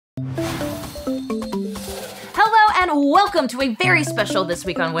welcome to a very special This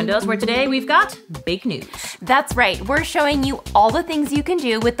Week on Windows, where today we've got big news. That's right, we're showing you all the things you can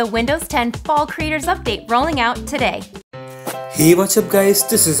do with the Windows 10 Fall Creators Update rolling out today. Hey, what's up guys,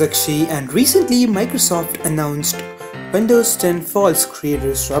 this is Akshay, and recently Microsoft announced Windows 10 Fall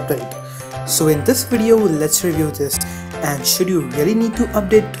Creators Update. So in this video, let's review this. And should you really need to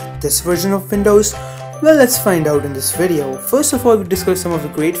update this version of Windows? Well, let's find out in this video. First of all, we discuss some of the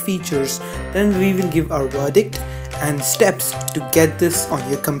great features, then we will give our verdict and steps to get this on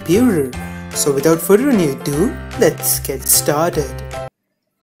your computer. So without further ado, let's get started.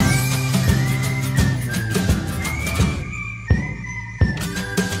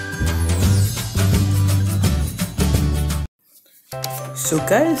 So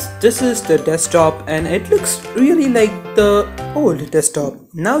guys, this is the desktop and it looks really like the old desktop.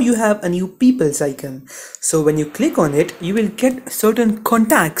 Now you have a new people's icon. So when you click on it, you will get certain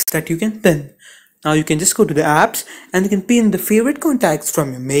contacts that you can pin. Now you can just go to the apps and you can pin the favorite contacts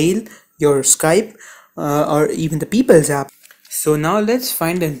from your mail, your Skype, or even the people's app. So now let's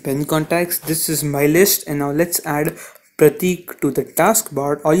find and pin contacts. This is my list, and now let's add Pratik to the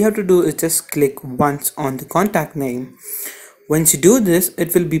taskbar. All you have to do is just click once on the contact name. Once you do this,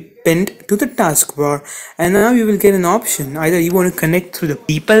 it will be pinned to the taskbar, and now you will get an option. Either you want to connect through the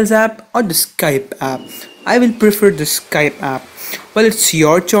People's app or the Skype app. I will prefer the Skype app. Well, it's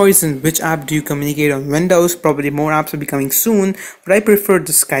your choice in which app do you communicate on Windows. Probably more apps will be coming soon, but I prefer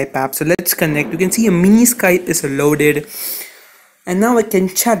the Skype app. So let's connect. You can see a mini Skype is loaded, and now I can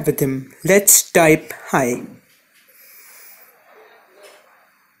chat with him. Let's type hi.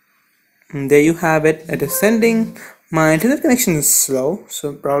 And there you have it. It is sending. My internet connection is slow,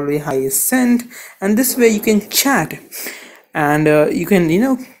 so probably hi is sent, and this way you can chat, and you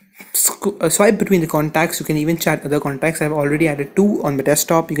can swipe between the contacts. You can even chat other contacts. I've already added 2 on my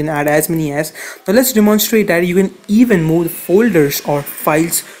desktop. You can add as many as. Now let's demonstrate that you can even move the folders or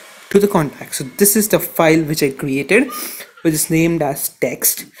files to the contacts. So this is the file which I created, which is named as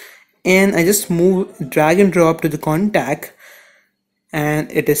text, and I just drag and drop to the contact,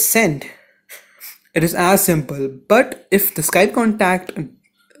 and it is sent. It is as simple. But if the Skype contact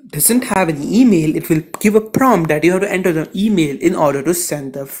doesn't have any email, it will give a prompt that you have to enter the email in order to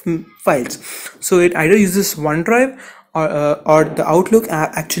send the files. So it either uses OneDrive or the Outlook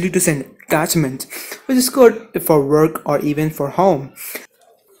app actually to send attachments, which is good for work or even for home.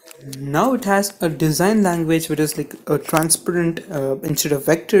 Now it has a design language which is like a transparent instead of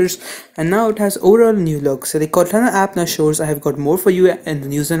vectors, and now it has overall new look. So the Cortana app now shows I have got more for you in the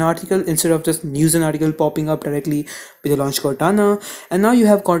news and article instead of just news and article popping up directly with the launch Cortana. And now you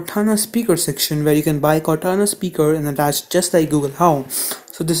have Cortana speaker section where you can buy Cortana speaker and attach just like Google Home.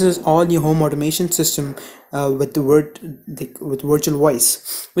 So this is all new home automation system with virtual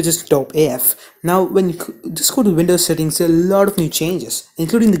voice, which is dope AF. Now when you just go to Windows settings, there are a lot of new changes,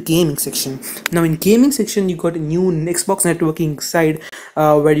 including the gaming section. Now in gaming section, you got a new Xbox networking side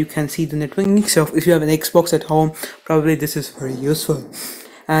where you can see the networking stuff. If you have an Xbox at home, probably this is very useful.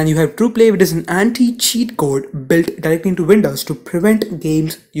 And you have TruePlay, which is an anti-cheat code built directly into Windows to prevent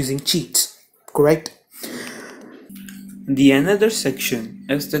games using cheats. Correct? The another section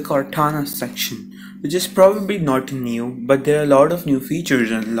is the Cortana section, which is probably not new, but there are a lot of new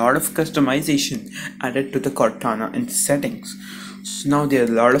features and a lot of customization added to the Cortana in settings. So now there are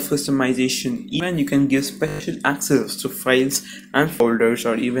a lot of customization. Even you can give special access to files and folders,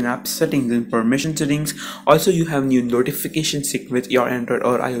 or even app settings and permission settings. Also you have new notification sync with your Android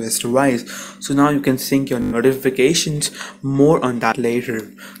or iOS device. So now you can sync your notifications. More on that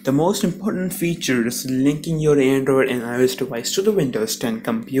later. The most important feature is linking your Android and iOS device to the Windows 10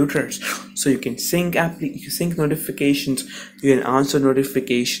 computers. So you can sync notifications, you can answer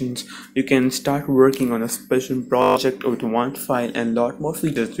notifications, you can start working on a special project with one file, and a lot more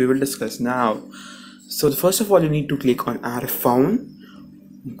features we will discuss now. So first of all, you need to click on add a phone.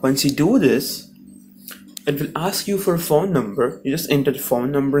 Once you do this, it will ask you for a phone number. You just enter the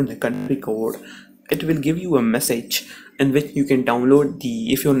phone number in the country code. It will give you a message in which you can download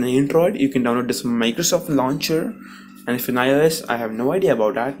if you're on Android, you can download this Microsoft launcher, and if you're on iOS, I have no idea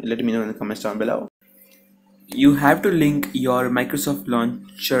about that. Let me know in the comments down below. You have to link your Microsoft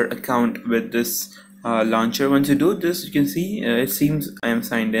launcher account with this launcher. Once you do this, you can see it seems I am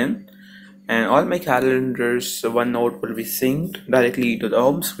signed in, and all my calendars, OneNote will be synced directly to the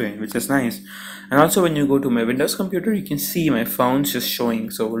home screen, which is nice. And also when you go to my Windows computer, you can see my phones just showing.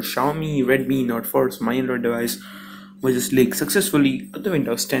 So Xiaomi Redmi Note 4 is my Android device, which is linked successfully to the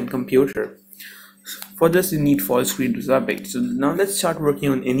Windows 10 computer. For this you need Fall Creators Update. So now let's start working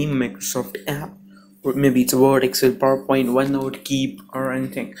on any Microsoft app or maybe it's Word, Excel, PowerPoint, OneNote, Keep, or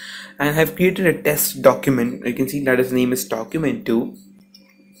anything. And I've created a test document. You can see that its name is document 2.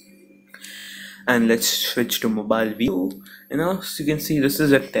 And let's switch to mobile view. So you can see this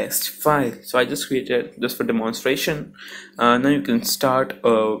is a test file. So I just created this for demonstration. Now you can start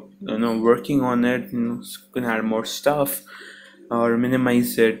working on it. You can add more stuff or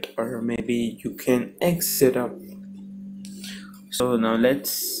minimize it, or maybe you can exit up. So now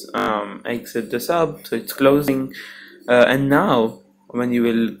let's exit this up. So it's closing, and now when you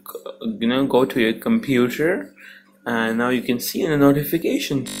will go to your computer, and now you can see in the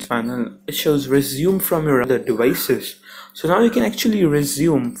notifications panel it shows resume from your other devices. So now you can actually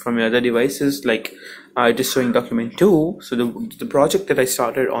resume from your other devices, like it is showing document 2. So the project that I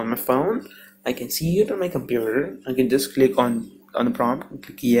started on my phone, I can see it on my computer. I can just click on the prompt and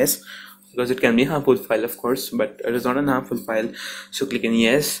click yes, because it can be a harmful file, of course, but it is not a harmful file. So click on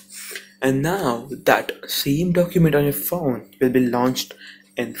yes, and now that same document on your phone will be launched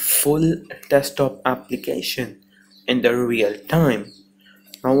in full desktop application in the real time.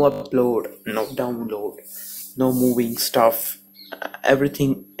 No upload, no download, no moving stuff,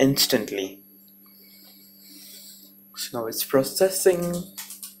 everything instantly. So now it's processing,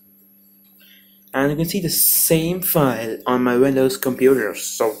 and you can see the same file on my Windows computer.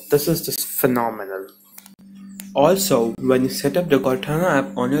 So this is just phenomenal. Also, when you set up the Cortana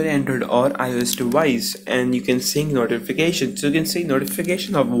app on your Android or iOS device, and you can sync notifications, so you can see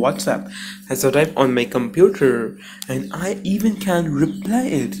notification of WhatsApp has arrived on my computer, and I even can reply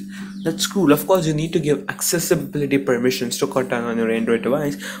it. That's cool. Of course, you need to give accessibility permissions to Cortana on your Android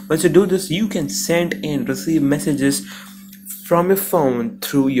device. Once you do this, you can send and receive messages from your phone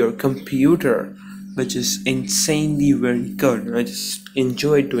through your computer, which is insanely very good. I just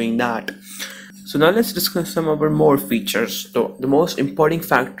enjoy doing that. So now let's discuss some of our more features. So the most important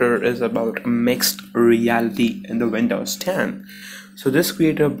factor is about mixed reality in the Windows 10. So this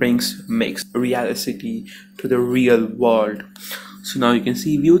creator brings mixed reality to the real world. So now you can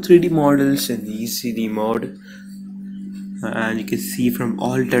see view 3D models in ECD mode, and you can see from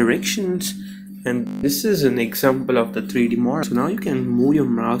all directions. And this is an example of the 3D model. So now you can move your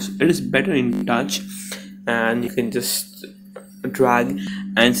mouse. It is better in touch, and you can just drag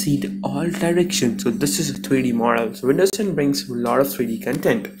and see the all directions. So this is a 3D model. So Windows 10 brings a lot of 3D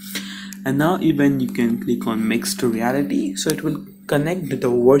content. And now even you can click on mixed reality, so it will connect the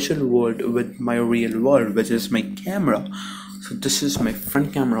virtual world with my real world, which is my camera. So this is my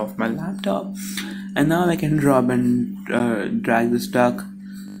front camera of my laptop, and now I can drop and drag this duck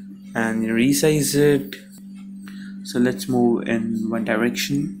and resize it. So let's move in one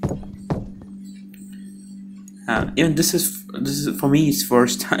direction. Even this is for me, it's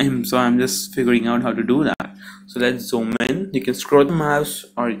first time, so I'm just figuring out how to do that. So let's zoom in. You can scroll the mouse,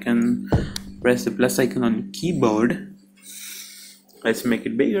 or you can press the plus icon on the keyboard. Let's make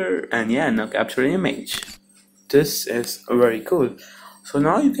it bigger, and yeah, now capture an image. This is very cool. So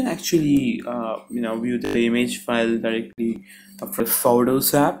now you can actually view the image file directly from the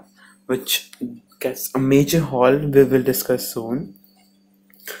Photos app, which gets a major haul we will discuss soon.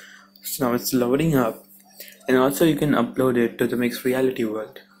 So now it's loading up. And also you can upload it to the mixed reality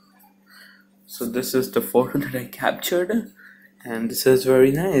world. So this is the photo that I captured, and this is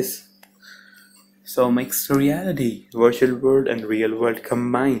very nice. So mixed reality, virtual world and real world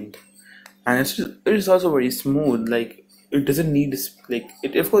combined. And it is also very smooth. Like, it doesn't need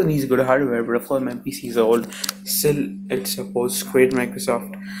it of course needs good hardware, but of course my PC is old, still it supports great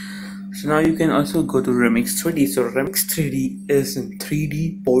Microsoft. So now you can also go to Remix 3D. So Remix 3D is a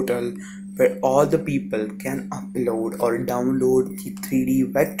 3D portal where all the people can upload or download the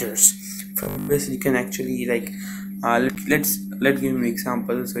 3D vectors, from which you can actually let's give me an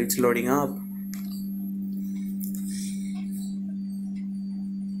example. So it's loading up.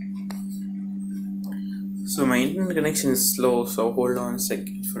 So my internet connection is slow, so hold on a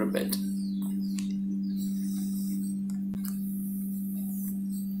second for a bit.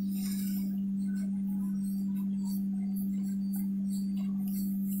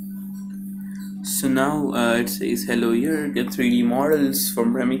 So now it says hello here, get 3D models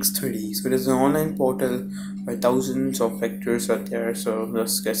from Remix 3D. So it is an online portal where thousands of vectors are there. So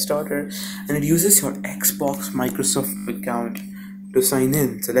let's get started. And it uses your Xbox Microsoft account to sign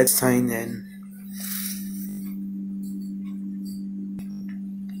in. So let's sign in.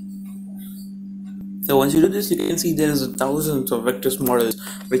 So once you do this, you can see there is thousands of vectors models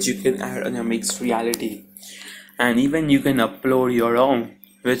which you can add on your mixed reality. And even you can upload your own,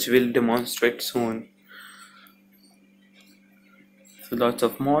 which we'll demonstrate soon. So lots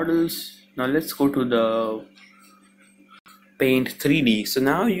of models. Now let's go to the Paint 3D. So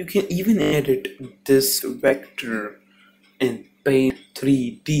now you can even edit this vector in Paint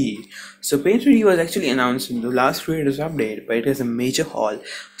 3D. So Paint 3D was actually announced in the last creators update, but it has a major haul.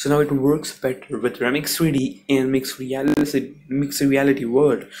 So now it works better with Remix 3D and mixed reality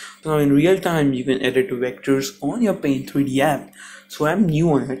world. So now in real time you can edit vectors on your Paint 3D app. So I'm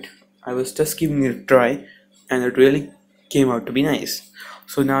new on it. I was just giving it a try and it really came out to be nice.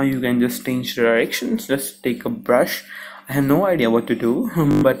 So now you can just change the directions. Just take a brush. I have no idea what to do,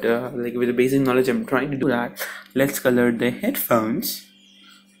 but like with the basic knowledge I'm trying to do that. Let's color the headphones.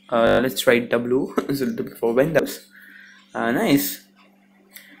 Let's write W for Windows. Nice.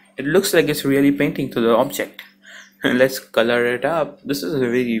 It looks like it's really painting to the object. Let's color it up. This is a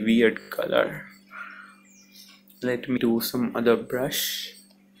very weird color. Let me do some other brush.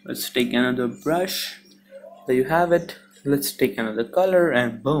 Let's take another brush. There you have it. Let's take another color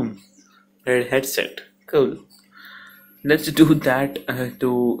and boom, red headset. Cool. Let's do that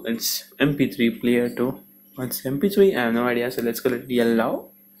to its MP3 player too. What's MP3? I have no idea. So let's call it yellow.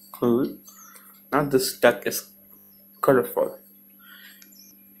 Cool. Now this duck is colorful.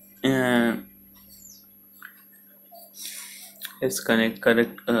 And let's color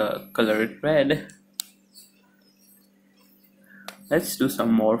it red. Let's do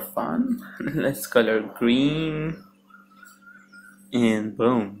some more fun. Let's color green. And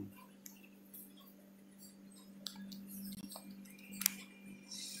boom.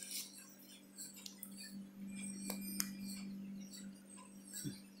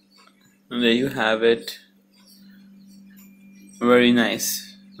 And there you have it. Very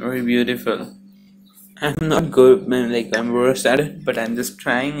nice. Very beautiful. I'm not good, man, like I'm worse at it, but I'm just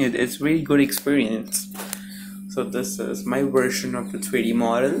trying it. It's really good experience. So this is my version of the 3D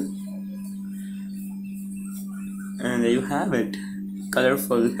model. And there you have it.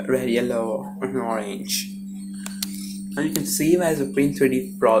 Colorful red, yellow, and orange. And you can save as a Paint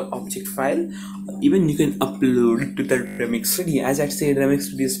 3D Pro object file. Even you can upload to the Remix 3D. As I said, Remix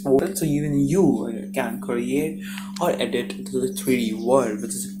 3D is open, so even you can create or edit to the 3D world,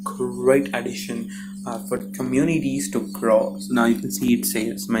 which is a great addition for communities to grow. So now you can see it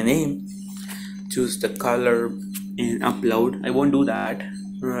says my name. Choose the color and upload. I won't do that.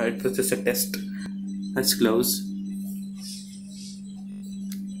 It was just a test. Let's close.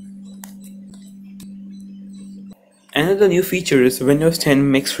 Another new feature is Windows 10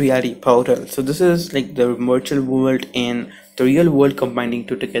 Mixed Reality Portal. So this is like the virtual world and the real world combining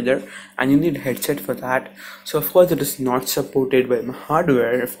two together, and you need a headset for that. So of course it is not supported by my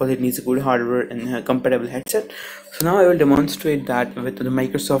hardware. Of course it needs a good hardware and a compatible headset. So now I will demonstrate that with the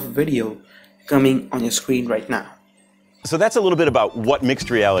Microsoft video coming on your screen right now. So that's a little bit about what mixed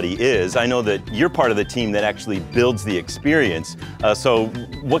reality is. I know that you're part of the team that actually builds the experience. So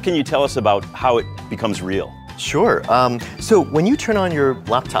what can you tell us about how it becomes real? Sure. So when you turn on your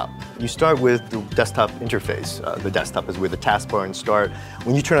laptop, you start with the desktop interface. The desktop is where the taskbar and start.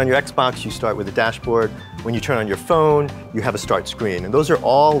 When you turn on your Xbox, you start with the dashboard. When you turn on your phone, you have a start screen. And those are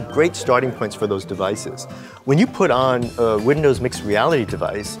all great starting points for those devices. When you put on a Windows Mixed Reality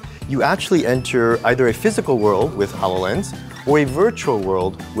device, you actually enter either a physical world with HoloLens or a virtual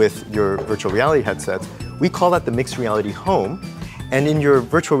world with your virtual reality headsets. We call that the Mixed Reality Home. And in your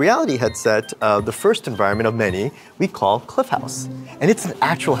virtual reality headset, the first environment of many, we call Cliff House. And it's an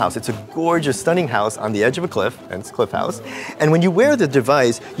actual house. It's a gorgeous, stunning house on the edge of a cliff, and it's Cliff House. And when you wear the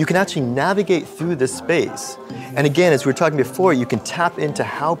device, you can actually navigate through this space. And again, as we were talking before, you can tap into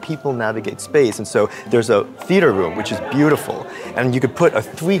how people navigate space. And so there's a theater room, which is beautiful. And you could put a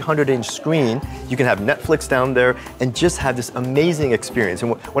 300-inch screen. You can have Netflix down there and just have this amazing experience.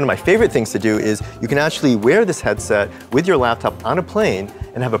 And one of my favorite things to do is you can actually wear this headset with your laptop on a plane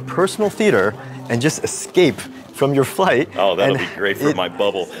and have a personal theater and just escape from your flight. Oh, that'll be great for my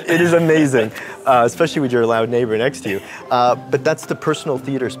bubble. It is amazing, especially with your loud neighbor next to you. But that's the personal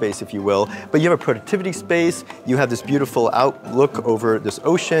theater space, if you will. But you have a productivity space, you have this beautiful outlook over this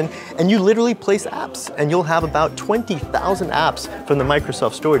ocean, and you literally place apps. And you'll have about 20,000 apps from the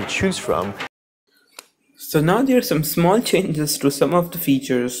Microsoft Store to choose from. So now there are some small changes to some of the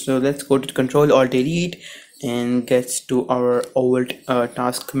features. So let's go to Control-Alt-Delete and gets to our old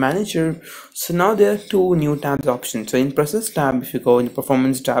task manager. So now there are two new tabs options. So in process tab, if you go in the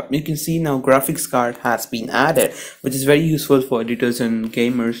performance tab, you can see now graphics card has been added, which is very useful for editors and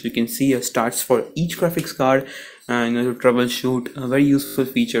gamers. You can see your starts for each graphics card and to troubleshoot very useful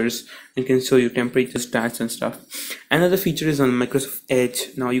features. You can show you temperature stats and stuff. Another feature is on Microsoft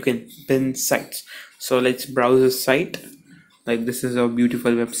Edge. Now you can pin sites. So let's browse a site. Like this is a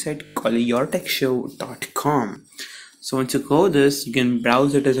beautiful website called yourtechshow.com. So once you go this, you can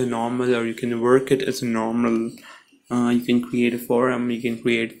browse it as a normal, or you can work it as a normal You can create a forum, you can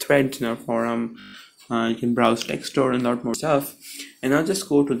create threads in a forum, you can browse text store and a lot more stuff. And now just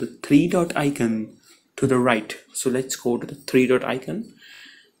go to the three dot icon to the right. So let's go to the three dot icon,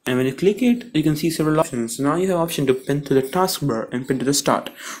 and when you click it, you can see several options. So now you have option to pin to the taskbar and pin to the start.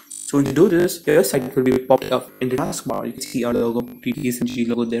 So when you do this, your site will be popped up in the taskbar. You can see our logo, TTSMG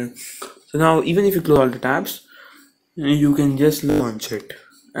logo there. So now even if you close all the tabs, you can just launch it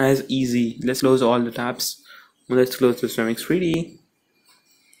as easy. Let's close all the tabs. Let's close this Remix 3D.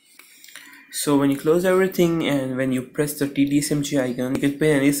 So when you close everything and when you press the TTSMG icon, you can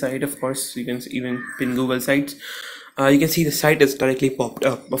pin any site. Of course, you can even pin Google sites. You can see the site is directly popped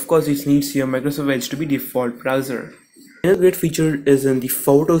up. Of course, it needs your Microsoft Edge to be default browser. Another great feature is in the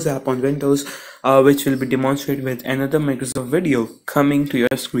Photos app on Windows, which will be demonstrated with another Microsoft video coming to your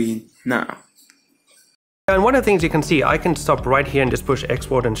screen now. And one of the things you can see, I can stop right here and just push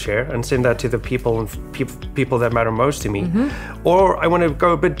export and share and send that to the people that matter most to me. Or I want to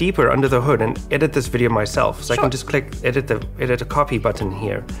go a bit deeper under the hood and edit this video myself. So I can just click edit a copy button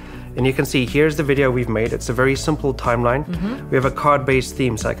here. And you can see here's the video we've made. It's a very simple timeline. We have a card-based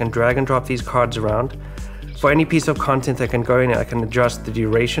theme, so I can drag and drop these cards around. For any piece of content, I can go in and I can adjust the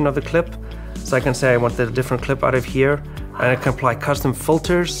duration of the clip. So I can say I want the different clip out of here, and I can apply custom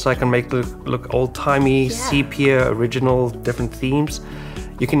filters so I can make it look old-timey, sepia, original, different themes.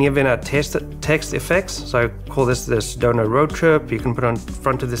 You can even add text effects. So I call this the Sedona road trip. You can put it on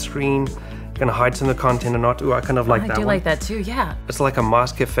front of the screen. You can hide some of the content or not. Ooh, I kind of like that one. I do like that too, yeah. It's like a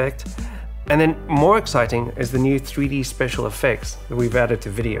mask effect. And then more exciting is the new 3D special effects that we've added to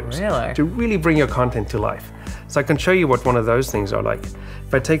videos. Really? To really bring your content to life. So I can show you what one of those things are like.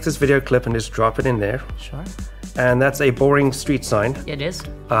 If I take this video clip and just drop it in there. Sure. And that's a boring street sign. It is.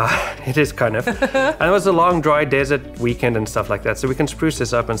 It is kind of. And it was a long, dry desert weekend and stuff like that. So we can spruce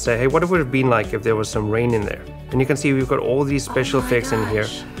this up and say, hey, what would it have been like if there was some rain in there? And you can see we've got all these special effects in here.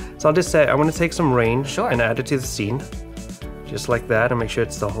 So I'll just say, I want to take some rain and add it to the scene. Just like that, and make sure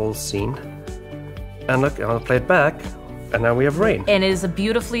it's the whole scene. And look, I'll play it back, and now we have rain. And it is a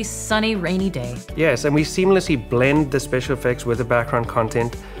beautifully sunny, rainy day. Yes, and we seamlessly blend the special effects with the background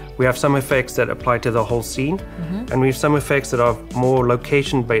content. We have some effects that apply to the whole scene, and we have some effects that are more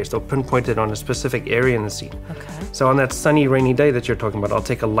location-based or pinpointed on a specific area in the scene. Okay. So on that sunny, rainy day that you're talking about, I'll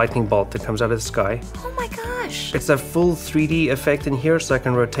take a lightning bolt that comes out of the sky. Oh my gosh. It's a full 3D effect in here, so I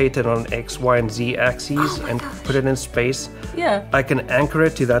can rotate it on X, Y, and Z axes and put it in space. Yeah. I can anchor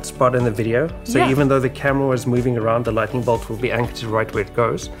it to that spot in the video. So even though the camera is moving around, the lightning bolt will be anchored to right where it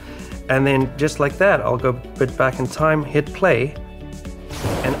goes. And then just like that, I'll go a bit back in time, hit play,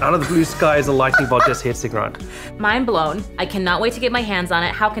 and out of the blue skies, a lightning bolt just hits the ground. Mind blown. I cannot wait to get my hands on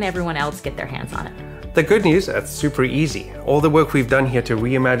it. How can everyone else get their hands on it? The good news, it's super easy. All the work we've done here to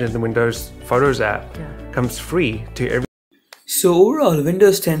reimagine the Windows Photos app comes free to everyone. So overall,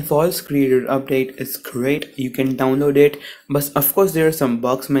 Windows 10 False Creator Update is great. You can download it, but of course there are some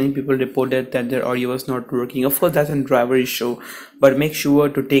bugs. Many people reported that their audio was not working. Of course that's a driver issue, but make sure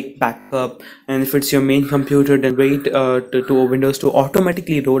to take backup, and if it's your main computer, then wait to Windows to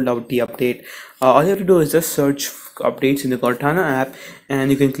automatically roll out the update. All you have to do is just search updates in the Cortana app, and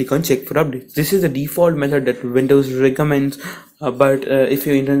you can click on check for updates. This is the default method that Windows recommends, but if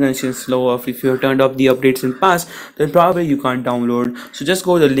your internet connection is slow, or if you have turned off the updates in past, then probably you can't download. So just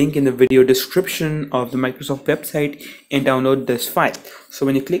go to the link in the video description of the Microsoft website and download this file. So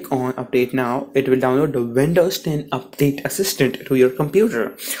when you click on update now, it will download the Windows 10 update assistant to your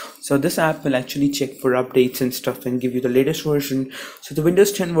computer. So this app will actually check for updates and stuff and give you the latest version. So the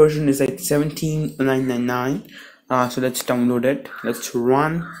Windows 10 version is at 17.999. So let's download it. Let's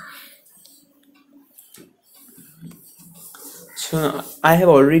run. So I have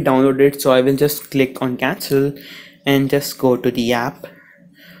already downloaded it, so I will just click on cancel and just go to the app.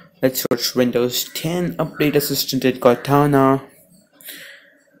 Let's search Windows 10 Update Assistant in Cortana.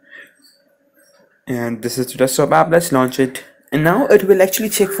 And this is the desktop app. Let's launch it. And now it will actually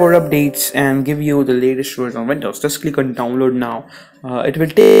check for updates and give you the latest version of Windows. Just click on download now. It will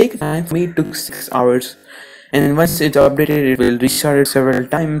take time. For me it took 6 hours. And once it's updated, it will restart it several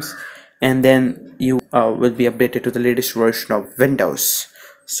times, and then you will be updated to the latest version of Windows.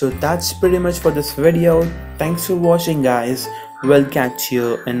 So that's pretty much for this video. Thanks for watching, guys. We'll catch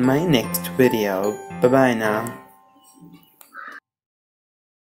you in my next video. Bye bye now.